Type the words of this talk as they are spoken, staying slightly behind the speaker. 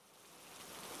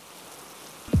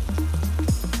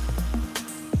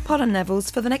pollen levels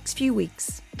for the next few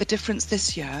weeks. The difference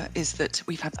this year is that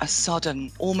we've had a sudden,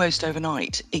 almost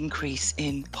overnight, increase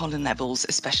in pollen levels,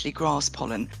 especially grass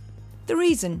pollen. The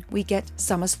reason we get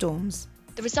summer storms.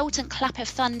 The resultant clap of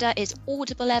thunder is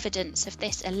audible evidence of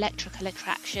this electrical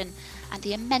attraction and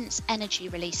the immense energy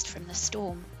released from the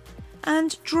storm.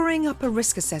 And drawing up a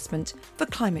risk assessment for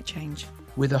climate change.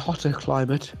 With a hotter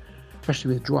climate,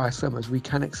 especially with drier summers, we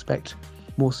can expect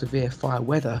more severe fire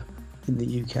weather in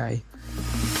the UK.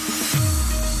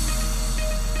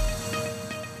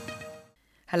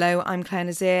 Hello, I'm Claire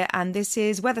Nazir and this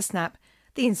is Weather Snap,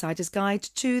 the insider's guide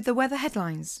to the weather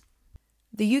headlines.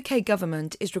 The UK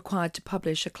government is required to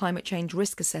publish a climate change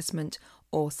risk assessment,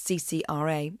 or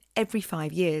CCRA, every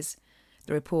 5 years.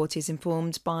 The report is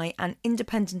informed by an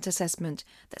independent assessment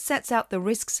that sets out the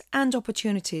risks and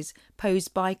opportunities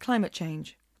posed by climate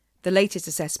change. The latest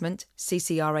assessment,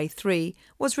 CCRA 3,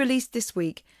 was released this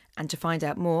week, and to find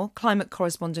out more, climate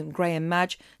correspondent Graham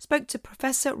Madge spoke to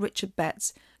Professor Richard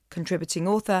Betts, contributing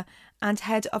author and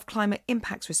head of climate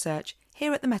impacts research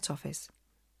here at the Met Office.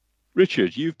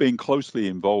 Richard, you've been closely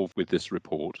involved with this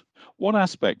report. What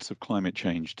aspects of climate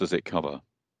change does it cover?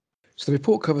 So the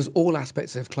report covers all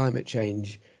aspects of climate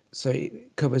change. So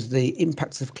it covers the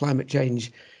impacts of climate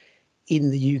change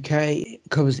in the UK, it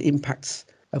covers impacts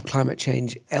of climate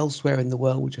change elsewhere in the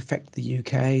world which affect the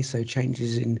UK, so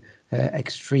changes in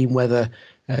extreme weather,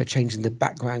 change in the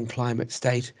background climate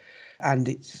state, and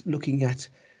it's looking at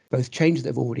both changes that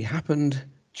have already happened,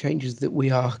 changes that we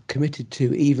are committed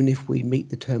to even if we meet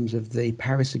the terms of the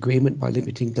Paris Agreement by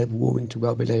limiting global warming to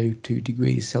well below 2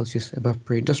 degrees Celsius above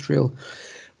pre-industrial.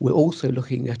 We're also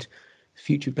looking at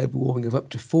future global warming of up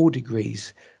to 4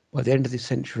 degrees by the end of this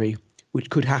century, which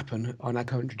could happen on our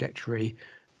current trajectory.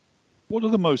 What are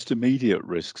the most immediate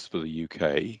risks for the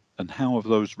UK, and how have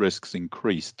those risks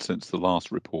increased since the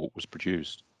last report was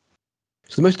produced?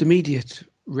 So the most immediate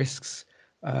risks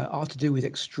are to do with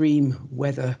extreme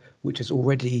weather, which has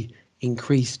already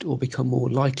increased or become more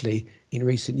likely in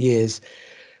recent years.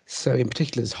 So in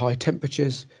particular, there's high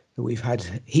temperatures. We've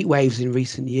had heat waves in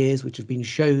recent years, which have been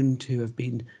shown to have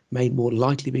been made more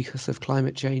likely because of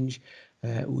climate change,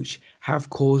 which have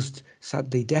caused,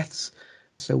 sadly, deaths.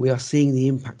 So we are seeing the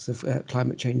impacts of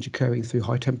climate change occurring through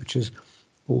high temperatures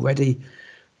already.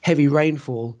 Heavy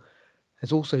rainfall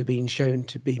has also been shown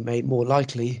to be made more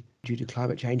likely due to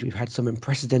climate change. We've had some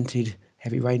unprecedented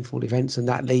heavy rainfall events, and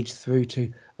that leads through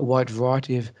to a wide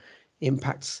variety of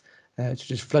impacts, such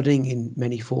as flooding in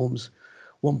many forms.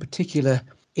 One particular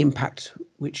impact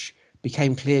which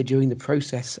became clear during the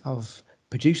process of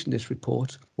producing this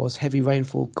report was heavy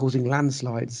rainfall causing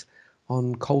landslides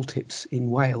on coal tips in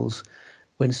Wales.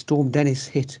 When Storm Dennis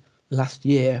hit last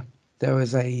year, there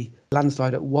was a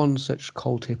landslide at one such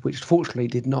coal tip, which fortunately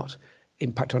did not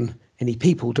impact on any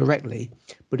people directly,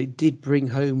 but it did bring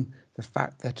home the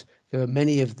fact that there are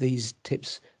many of these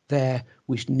tips there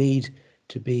which need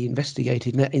to be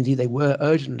investigated. Indeed, they were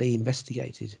urgently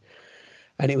investigated.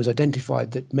 And it was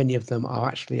identified that many of them are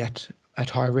actually at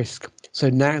high risk. So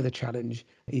now the challenge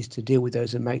is to deal with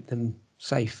those and make them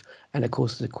safe. And of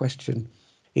course, the question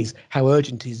is, how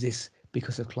urgent is this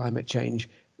because of climate change?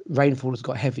 Rainfall has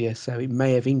got heavier, so it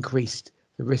may have increased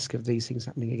the risk of these things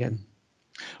happening again.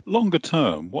 Longer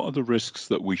term, what are the risks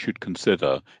that we should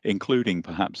consider, including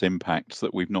perhaps impacts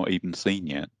that we've not even seen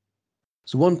yet?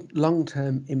 So one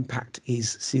long-term impact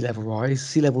is sea level rise.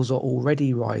 Sea levels are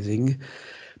already rising.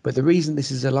 But the reason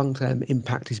this is a long-term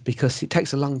impact is because it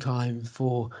takes a long time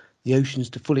for the oceans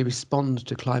to fully respond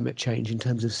to climate change in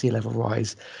terms of sea level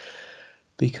rise,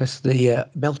 because the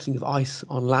melting of ice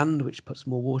on land, which puts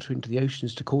more water into the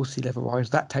oceans to cause sea level rise,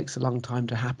 that takes a long time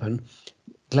to happen.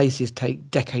 Glaciers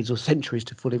take decades or centuries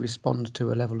to fully respond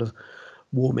to a level of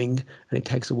warming, and it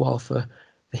takes a while for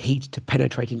the heat to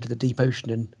penetrate into the deep ocean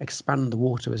and expand the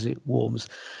water as it warms.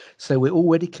 So we're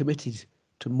already committed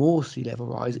to more sea level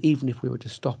rise, even if we were to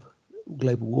stop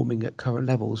global warming at current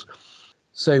levels.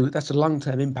 So that's a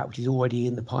long-term impact which is already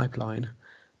in the pipeline.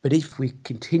 But if we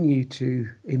continue to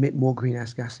emit more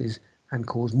greenhouse gases and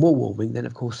cause more warming, then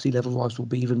of course sea level rise will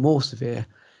be even more severe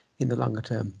in the longer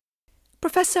term.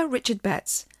 Professor Richard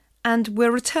Betts, and we'll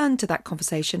return to that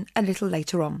conversation a little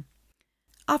later on.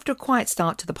 After a quiet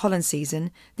start to the pollen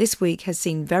season, this week has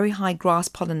seen very high grass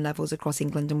pollen levels across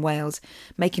England and Wales,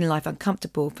 making life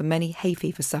uncomfortable for many hay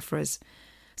fever sufferers.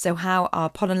 So how are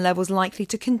pollen levels likely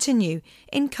to continue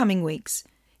in coming weeks?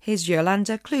 Here's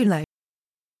Yolanda Clulow.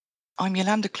 I'm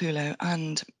Yolanda Clulow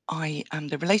and I am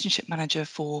the Relationship Manager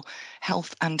for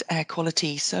Health and Air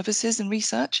Quality Services and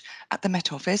Research at the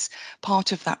Met Office.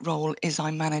 Part of that role is I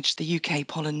manage the UK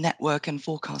Pollen Network and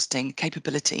Forecasting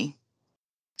capability.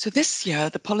 So this year,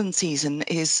 the pollen season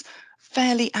is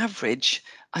fairly average,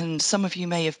 and some of you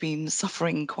may have been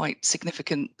suffering quite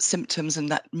significant symptoms, and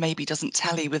that maybe doesn't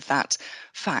tally with that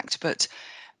fact. But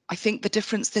I think the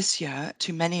difference this year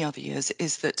to many other years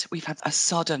is that we've had a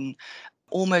sudden,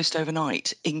 almost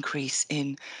overnight increase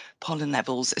in pollen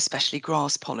levels, especially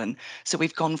grass pollen. So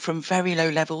we've gone from very low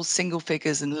levels, single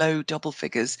figures and low double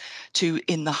figures, to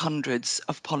in the hundreds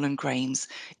of pollen grains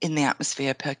in the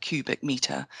atmosphere per cubic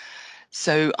metre.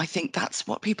 So I think that's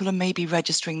what people are maybe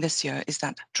registering this year, is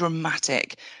that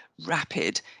dramatic,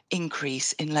 rapid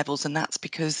increase in levels. And that's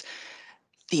because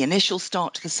the initial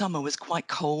start to the summer was quite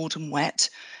cold and wet.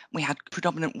 We had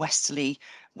predominant westerly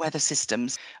weather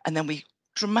systems, and then we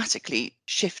dramatically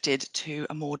shifted to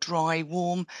a more dry,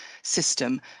 warm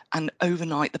system. And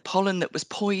overnight, the pollen that was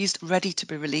poised, ready to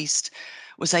be released,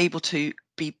 was able to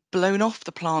be blown off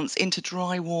the plants into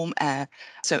dry, warm air.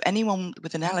 So anyone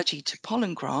with an allergy to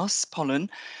pollen grass pollen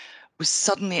was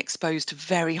suddenly exposed to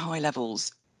very high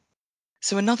levels.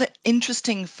 So another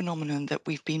interesting phenomenon that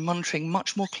we've been monitoring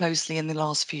much more closely in the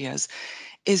last few years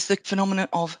is the phenomenon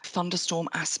of thunderstorm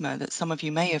asthma that some of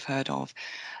you may have heard of.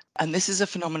 And this is a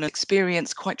phenomenon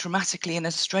experienced quite dramatically in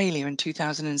Australia in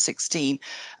 2016.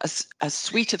 A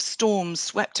suite of storms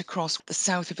swept across the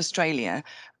south of Australia,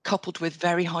 coupled with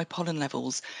very high pollen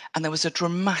levels. And there was a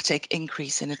dramatic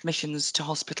increase in admissions to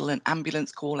hospital and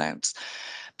ambulance call-outs.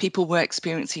 People were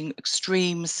experiencing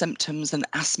extreme symptoms and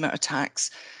asthma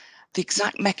attacks. The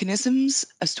exact mechanisms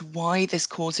as to why this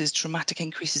causes dramatic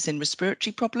increases in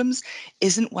respiratory problems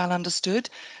isn't well understood.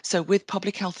 So with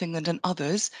Public Health England and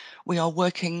others, we are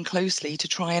working closely to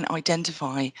try and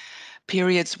identify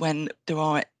periods when there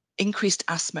are increased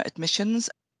asthma admissions.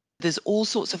 There's all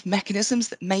sorts of mechanisms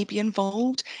that may be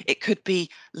involved. It could be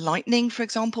lightning, for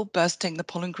example, bursting the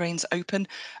pollen grains open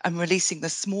and releasing the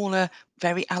smaller,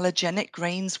 very allergenic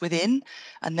grains within,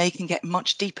 and they can get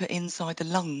much deeper inside the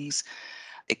lungs.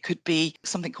 It could be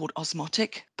something called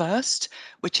osmotic burst,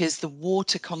 which is the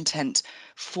water content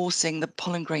forcing the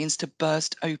pollen grains to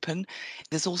burst open.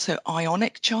 There's also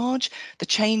ionic charge. The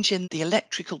change in the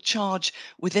electrical charge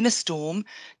within a storm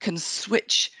can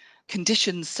switch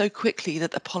conditions so quickly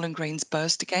that the pollen grains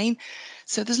burst again.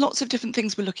 So there's lots of different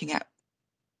things we're looking at.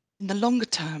 In the longer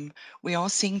term, we are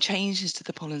seeing changes to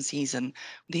the pollen season.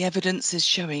 The evidence is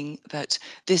showing that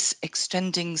this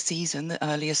extending season, the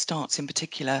earlier starts in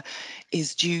particular,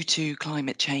 is due to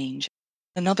climate change.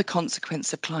 Another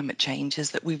consequence of climate change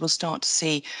is that we will start to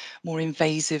see more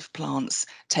invasive plants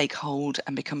take hold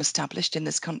and become established in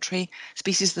this country,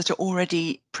 species that are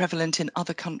already prevalent in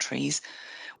other countries.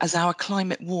 As our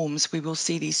climate warms, we will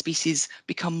see these species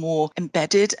become more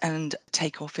embedded and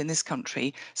take off in this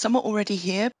country. Some are already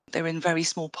here. They're in very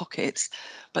small pockets,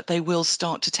 but they will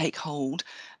start to take hold.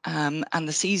 And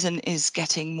the season is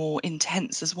getting more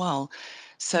intense as well.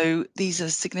 So these are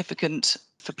significant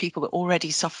for people that are already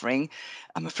suffering.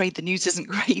 I'm afraid the news isn't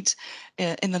great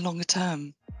in the longer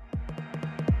term.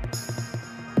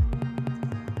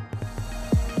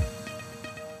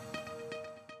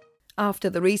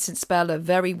 After the recent spell of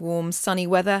very warm, sunny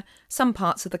weather, some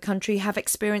parts of the country have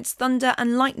experienced thunder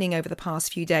and lightning over the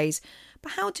past few days.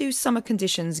 But how do summer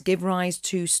conditions give rise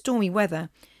to stormy weather?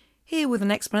 Here with an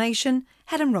explanation,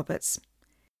 Helen Roberts.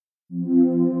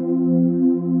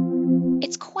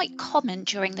 It's quite common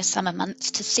during the summer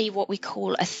months to see what we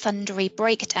call a thundery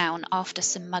breakdown after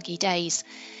some muggy days.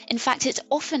 In fact, it's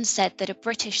often said that a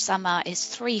British summer is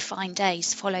 3 fine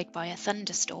days followed by a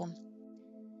thunderstorm.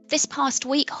 This past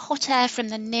week, hot air from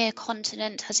the near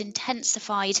continent has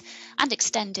intensified and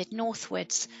extended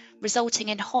northwards, resulting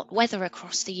in hot weather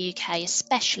across the UK,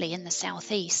 especially in the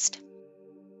southeast.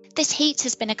 This heat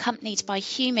has been accompanied by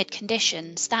humid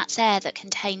conditions, that's air that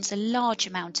contains a large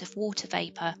amount of water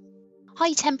vapour.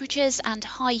 High temperatures and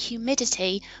high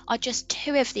humidity are just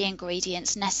two of the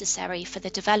ingredients necessary for the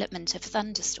development of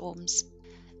thunderstorms.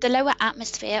 The lower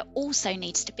atmosphere also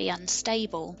needs to be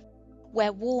unstable,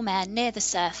 where warm air near the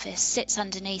surface sits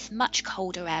underneath much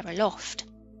colder air aloft.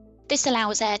 This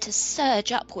allows air to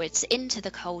surge upwards into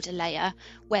the colder layer,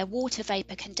 where water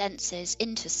vapour condenses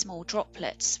into small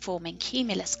droplets, forming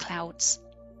cumulus clouds.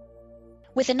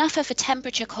 With enough of a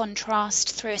temperature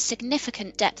contrast through a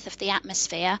significant depth of the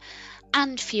atmosphere,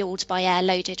 and fuelled by air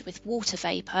loaded with water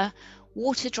vapour,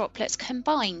 water droplets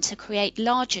combine to create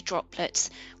larger droplets,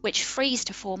 which freeze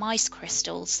to form ice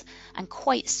crystals, and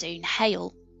quite soon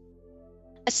hail.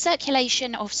 A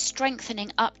circulation of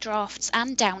strengthening updrafts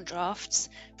and downdrafts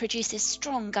produces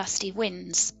strong gusty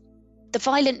winds. The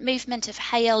violent movement of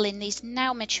hail in these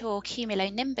now mature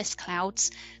cumulonimbus clouds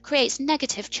creates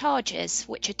negative charges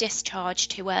which are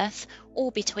discharged to Earth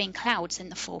or between clouds in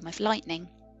the form of lightning.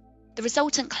 The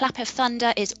resultant clap of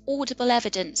thunder is audible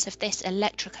evidence of this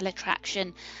electrical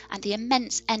attraction and the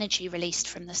immense energy released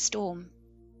from the storm.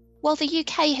 While the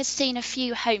UK has seen a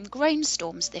few homegrown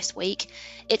storms this week,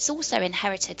 it's also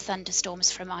inherited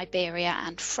thunderstorms from Iberia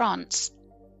and France.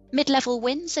 Mid-level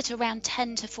winds at around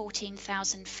 10 to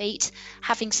 14,000 feet,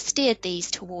 having steered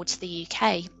these towards the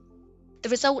UK. The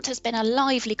result has been a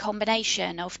lively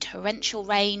combination of torrential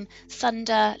rain,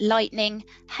 thunder, lightning,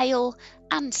 hail,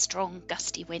 and strong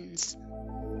gusty winds.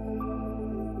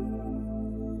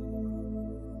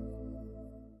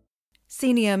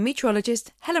 Senior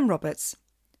meteorologist Helen Roberts.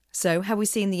 So, have we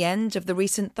seen the end of the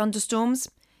recent thunderstorms?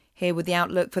 Here with the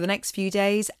outlook for the next few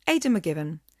days, Aidan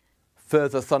McGibbon.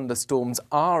 Further thunderstorms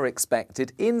are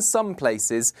expected in some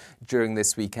places during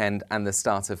this weekend and the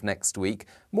start of next week.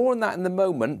 More on that in the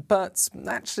moment, but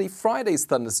actually Friday's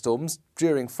thunderstorms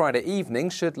during Friday evening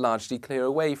should largely clear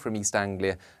away from East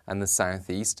Anglia and the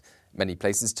southeast. Many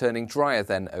places turning drier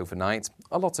then overnight.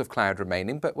 A lot of cloud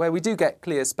remaining, but where we do get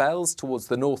clear spells towards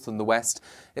the north and the west,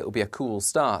 it will be a cool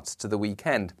start to the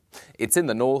weekend. It's in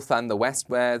the north and the west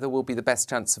where there will be the best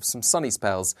chance of some sunny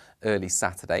spells early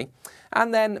Saturday.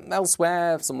 And then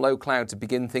elsewhere, some low cloud to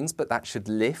begin things, but that should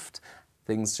lift.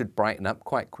 Things should brighten up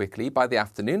quite quickly by the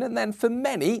afternoon, and then for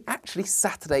many, actually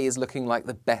Saturday is looking like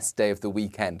the best day of the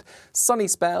weekend. Sunny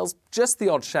spells, just the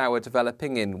odd shower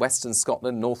developing in western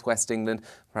Scotland, northwest England,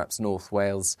 perhaps North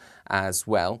Wales as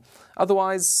well.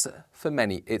 Otherwise, for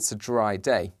many, it's a dry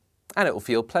day. And it will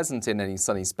feel pleasant in any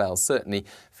sunny spells, certainly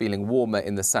feeling warmer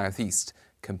in the southeast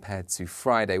compared to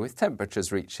Friday, with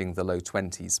temperatures reaching the low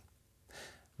 20s.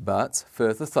 But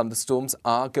further thunderstorms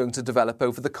are going to develop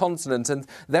over the continent, and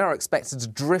they are expected to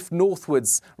drift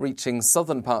northwards, reaching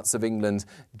southern parts of England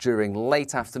during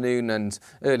late afternoon and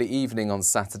early evening on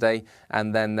Saturday,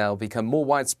 and then they'll become more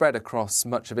widespread across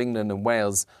much of England and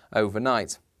Wales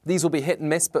overnight. These will be hit and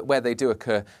miss, but where they do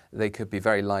occur, they could be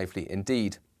very lively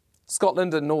indeed.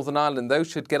 Scotland and Northern Ireland, though,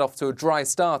 should get off to a dry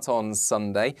start on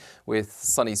Sunday with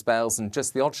sunny spells and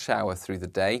just the odd shower through the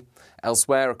day.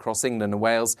 Elsewhere across England and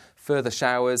Wales, further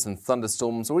showers and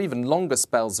thunderstorms or even longer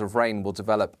spells of rain will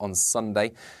develop on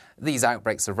Sunday. These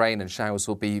outbreaks of rain and showers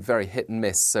will be very hit and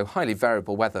miss, so highly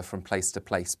variable weather from place to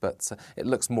place, but it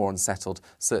looks more unsettled,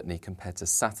 certainly compared to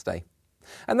Saturday.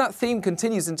 And that theme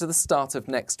continues into the start of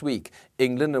next week.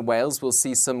 England and Wales will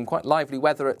see some quite lively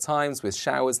weather at times with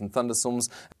showers and thunderstorms.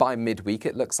 By midweek,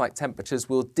 it looks like temperatures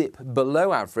will dip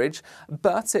below average,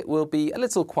 but it will be a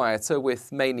little quieter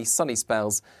with mainly sunny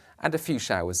spells and a few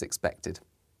showers expected.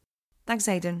 Thanks,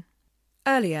 Aidan.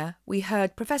 Earlier, we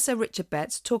heard Professor Richard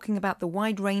Betts talking about the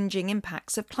wide-ranging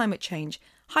impacts of climate change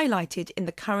highlighted in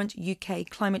the current UK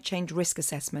climate change risk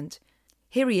assessment.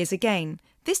 Here he is again,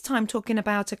 this time talking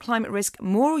about a climate risk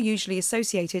more usually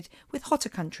associated with hotter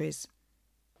countries.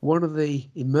 One of the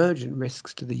emergent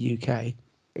risks to the UK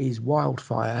is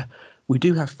wildfire. We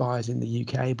do have fires in the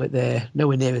UK, but they're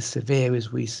nowhere near as severe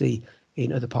as we see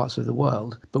in other parts of the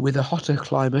world. But with a hotter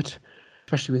climate,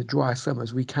 especially with drier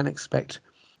summers, we can expect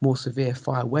more severe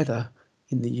fire weather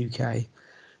in the UK.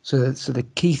 So the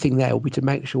key thing there will be to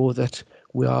make sure that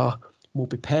we are more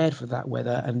prepared for that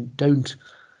weather and don't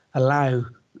allow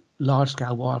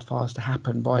large-scale wildfires to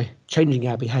happen by changing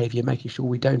our behaviour, making sure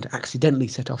we don't accidentally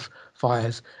set off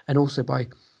fires, and also by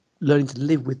learning to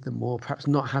live with them more, perhaps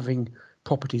not having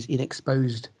properties in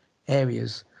exposed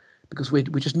areas, because we're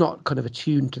just not kind of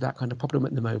attuned to that kind of problem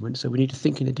at the moment. So we need to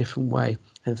think in a different way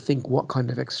and think what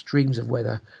kind of extremes of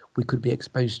weather we could be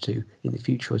exposed to in the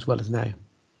future as well as now.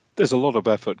 There's a lot of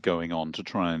effort going on to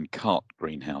try and cut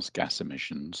greenhouse gas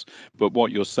emissions, but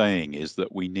what you're saying is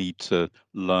that we need to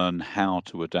learn how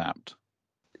to adapt.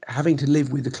 Having to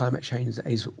live with the climate change that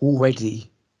is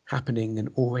already happening and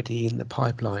already in the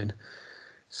pipeline.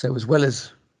 So as well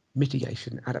as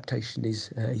mitigation, adaptation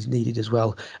is needed as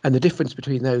well. And the difference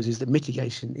between those is that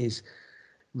mitigation is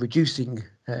reducing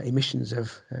emissions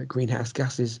of greenhouse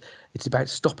gases. It's about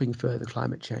stopping further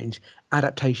climate change.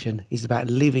 Adaptation is about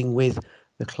living with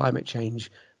the climate change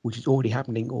which is already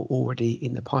happening or already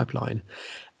in the pipeline.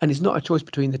 And it's not a choice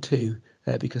between the two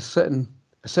because a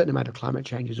certain amount of climate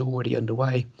change is already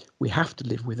underway. We have to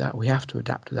live with that. We have to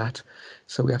adapt to that.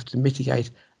 So we have to mitigate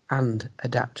and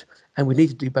adapt. And we need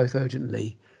to do both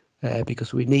urgently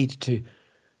because we need to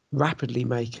rapidly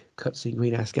make cuts in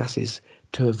greenhouse gases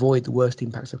to avoid the worst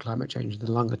impacts of climate change in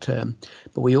the longer term.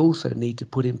 But we also need to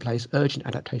put in place urgent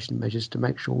adaptation measures to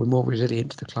make sure we're more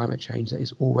resilient to the climate change that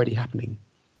is already happening.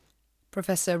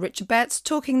 Professor Richard Betts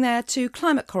talking there to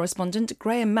climate correspondent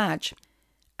Graham Madge.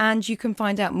 And you can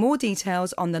find out more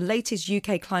details on the latest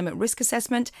UK climate risk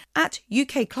assessment at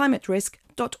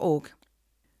ukclimaterisk.org.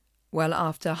 Well,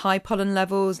 after high pollen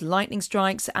levels, lightning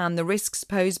strikes and the risks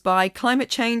posed by climate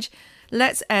change,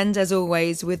 let's end as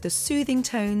always with the soothing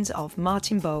tones of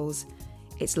Martin Bowles.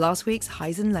 It's last week's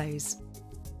highs and lows.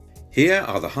 Here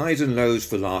are the highs and lows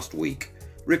for last week,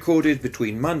 recorded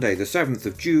between Monday the 7th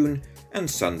of June and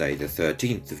Sunday the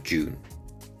 13th of June.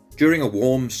 During a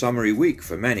warm, summery week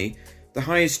for many, the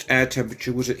highest air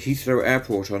temperature was at Heathrow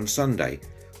Airport on Sunday,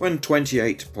 when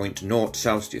 28.0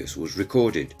 Celsius was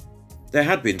recorded. There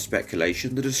had been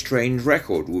speculation that a strange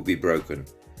record would be broken,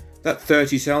 that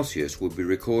 30 Celsius would be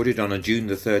recorded on a June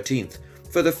the 13th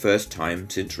for the first time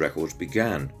since records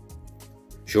began.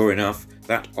 Sure enough,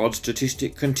 that odd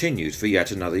statistic continues for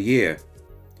yet another year.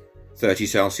 30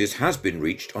 Celsius has been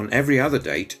reached on every other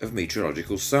date of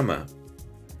meteorological summer.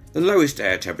 The lowest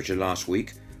air temperature last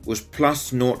week was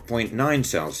plus 0.9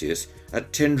 Celsius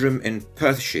at Tyndrum in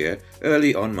Perthshire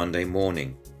early on Monday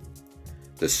morning.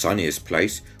 The sunniest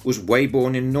place was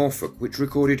Weybourne in Norfolk, which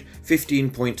recorded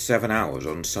 15.7 hours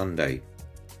on Sunday.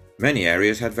 Many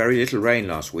areas had very little rain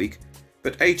last week,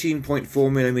 but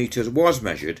 18.4 millimetres was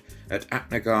measured at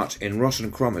Apnagart in Ross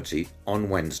and Cromarty on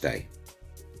Wednesday.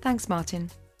 Thanks,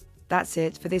 Martin. That's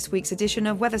it for this week's edition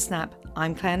of Weather Snap.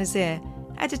 I'm Claire Nazir.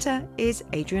 Editor is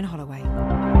Adrian Holloway.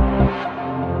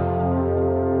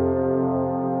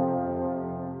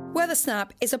 Weather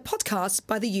Snap is a podcast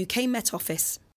by the UK Met Office.